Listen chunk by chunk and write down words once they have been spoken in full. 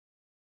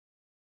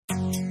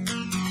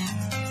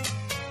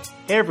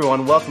Hey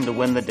everyone, welcome to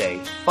Win the Day.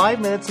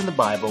 5 minutes in the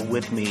Bible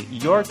with me,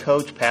 your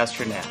coach,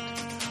 Pastor Nat.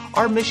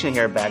 Our mission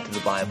here at Back to the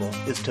Bible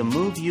is to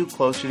move you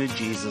closer to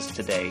Jesus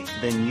today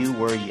than you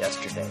were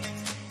yesterday.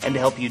 And to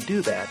help you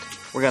do that,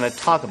 we're going to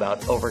talk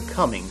about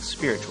overcoming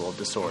spiritual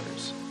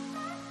disorders.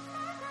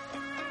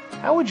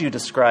 How would you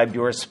describe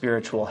your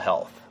spiritual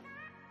health?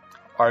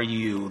 Are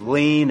you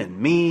lean and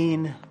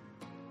mean?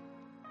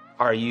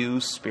 Are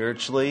you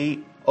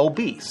spiritually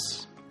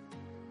obese?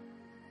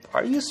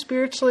 Are you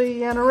spiritually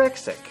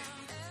anorexic?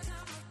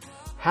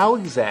 How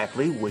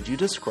exactly would you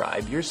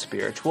describe your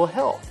spiritual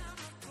health?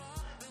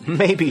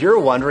 Maybe you're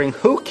wondering,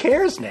 who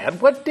cares,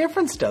 Nat? What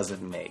difference does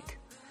it make?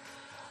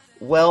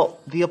 Well,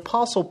 the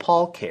Apostle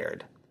Paul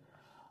cared.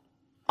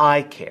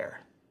 I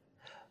care.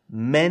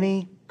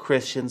 Many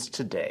Christians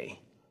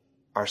today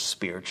are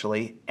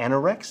spiritually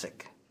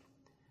anorexic.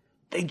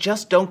 They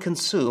just don't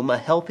consume a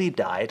healthy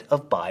diet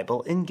of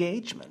Bible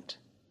engagement.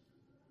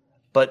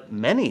 But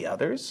many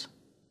others,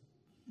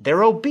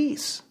 they're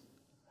obese.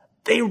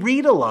 They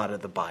read a lot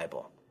of the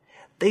Bible.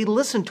 They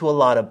listen to a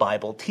lot of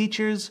Bible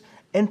teachers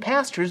and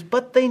pastors,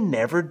 but they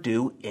never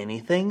do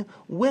anything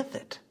with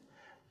it.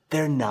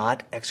 They're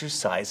not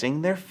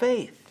exercising their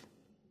faith.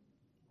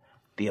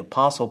 The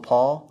Apostle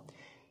Paul,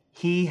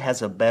 he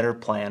has a better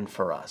plan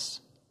for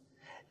us.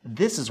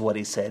 This is what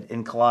he said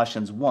in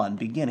Colossians 1,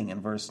 beginning in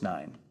verse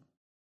 9.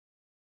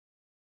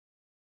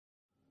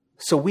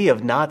 So we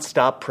have not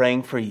stopped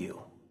praying for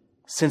you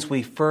since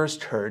we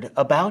first heard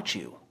about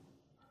you.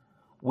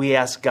 We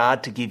ask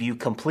God to give you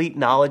complete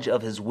knowledge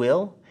of His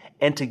will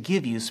and to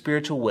give you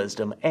spiritual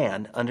wisdom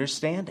and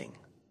understanding.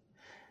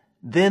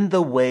 Then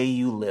the way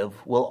you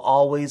live will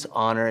always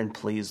honor and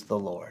please the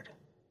Lord,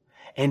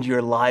 and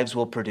your lives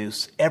will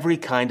produce every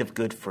kind of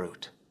good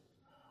fruit.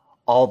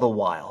 All the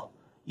while,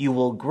 you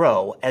will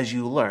grow as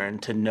you learn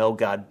to know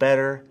God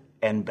better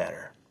and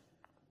better.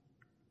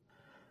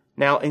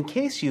 Now, in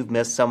case you've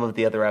missed some of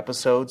the other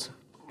episodes,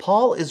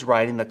 Paul is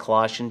writing the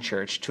Colossian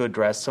church to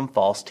address some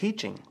false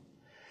teaching.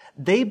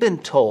 They've been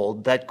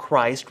told that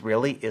Christ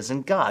really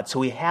isn't God,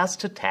 so he has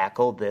to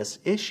tackle this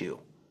issue.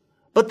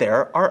 But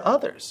there are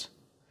others.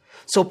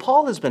 So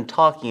Paul has been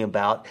talking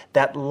about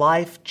that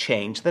life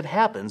change that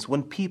happens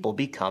when people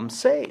become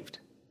saved.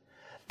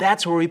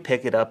 That's where we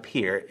pick it up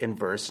here in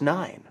verse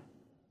 9.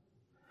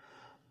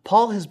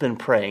 Paul has been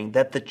praying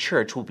that the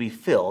church will be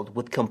filled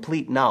with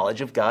complete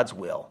knowledge of God's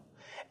will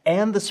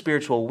and the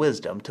spiritual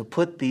wisdom to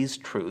put these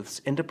truths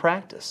into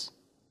practice.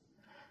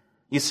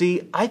 You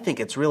see, I think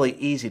it's really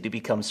easy to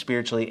become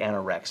spiritually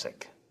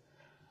anorexic.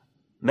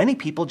 Many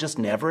people just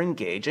never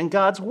engage in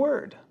God's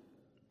Word.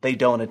 They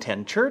don't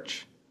attend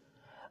church.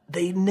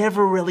 They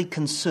never really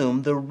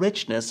consume the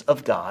richness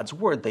of God's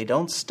Word. They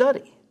don't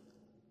study.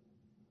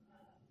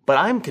 But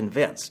I'm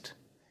convinced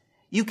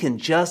you can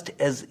just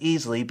as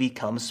easily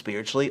become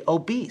spiritually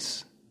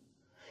obese.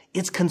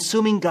 It's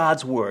consuming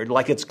God's Word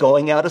like it's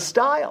going out of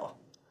style,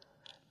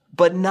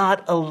 but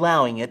not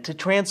allowing it to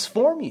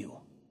transform you,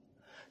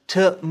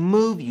 to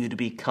move you to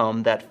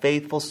become that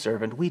faithful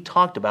servant we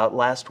talked about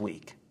last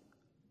week.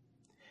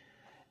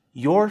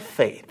 Your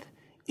faith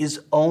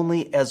is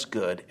only as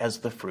good as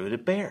the fruit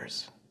it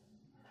bears.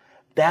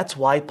 That's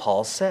why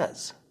Paul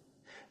says,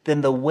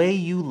 then the way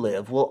you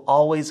live will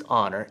always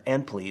honor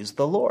and please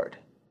the Lord,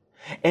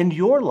 and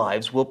your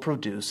lives will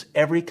produce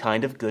every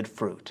kind of good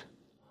fruit.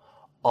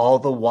 All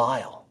the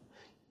while,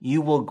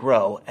 you will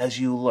grow as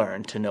you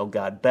learn to know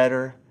God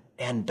better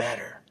and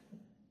better.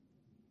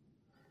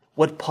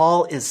 What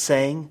Paul is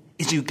saying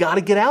is you got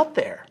to get out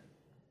there.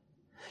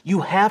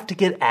 You have to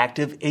get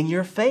active in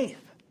your faith.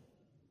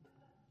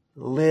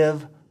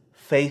 Live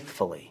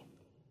faithfully.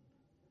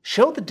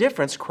 Show the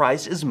difference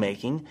Christ is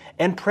making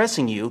and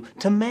pressing you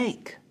to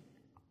make.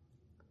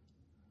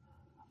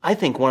 I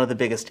think one of the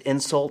biggest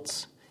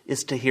insults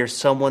is to hear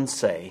someone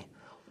say,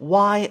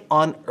 "Why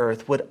on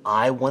earth would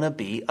I want to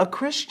be a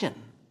Christian?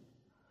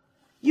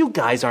 You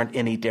guys aren't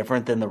any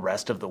different than the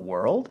rest of the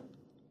world."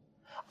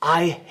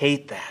 I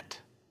hate that.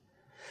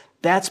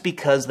 That's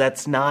because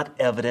that's not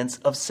evidence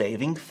of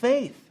saving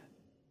faith.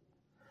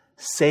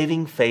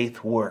 Saving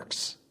faith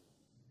works.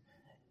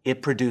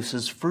 It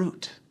produces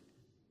fruit.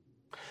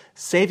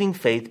 Saving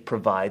faith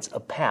provides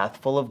a path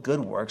full of good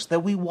works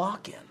that we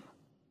walk in.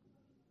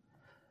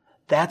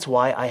 That's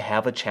why I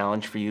have a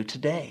challenge for you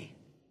today.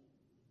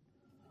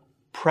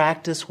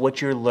 Practice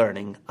what you're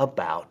learning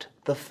about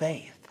the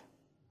faith.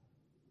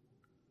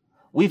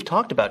 We've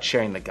talked about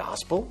sharing the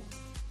gospel.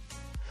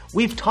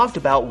 We've talked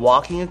about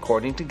walking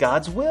according to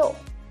God's will.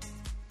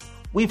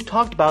 We've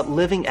talked about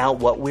living out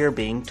what we're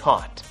being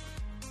taught.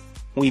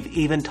 We've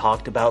even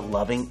talked about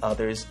loving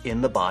others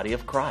in the body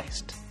of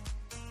Christ.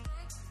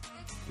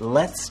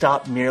 Let's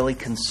stop merely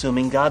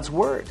consuming God's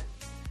Word.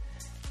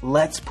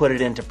 Let's put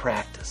it into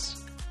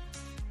practice.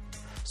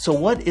 So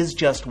what is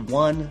just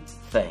one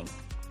thing?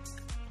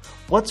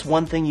 What's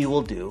one thing you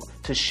will do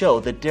to show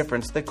the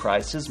difference that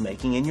Christ is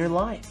making in your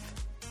life?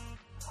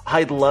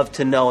 I'd love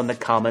to know in the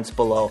comments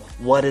below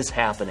what is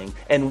happening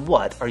and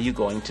what are you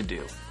going to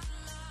do.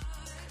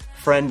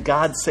 Friend,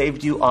 God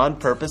saved you on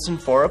purpose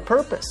and for a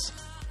purpose.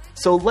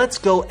 So let's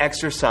go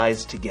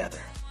exercise together.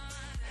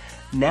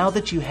 Now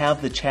that you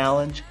have the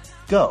challenge,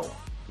 go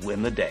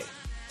win the day.